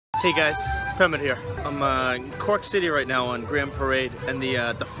Hey guys, Pemit here. I'm in Cork City right now on Grand Parade, and the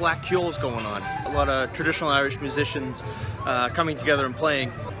Fleadh Cheoil's going on. A lot of traditional Irish musicians coming together and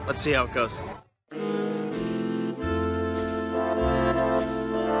playing. Let's see how it goes.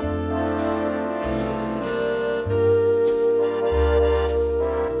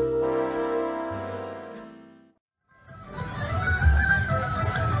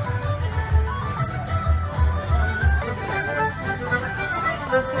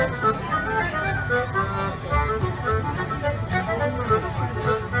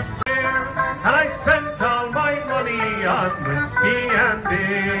 And I spent all my money on whiskey and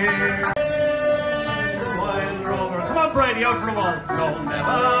beer. Wild rover, come on Brady, out for the waltz. No,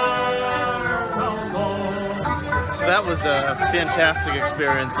 never, no more. So that was a fantastic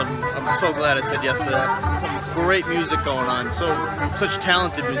experience. I'm so glad I said yes to that. Some great music going on. Such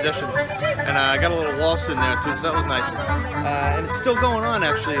talented musicians. And I got a little waltz in there too, so that was nice. And it's still going on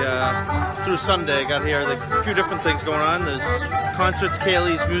actually through Sunday. I got here, a few different things going on. There's concerts,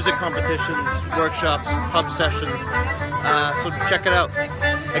 Kayleys, music competitions, workshops, pub sessions. So check it out.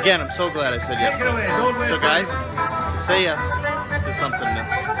 Again, I'm so glad I said yes to this. So guys, say yes to something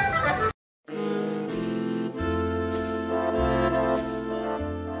new.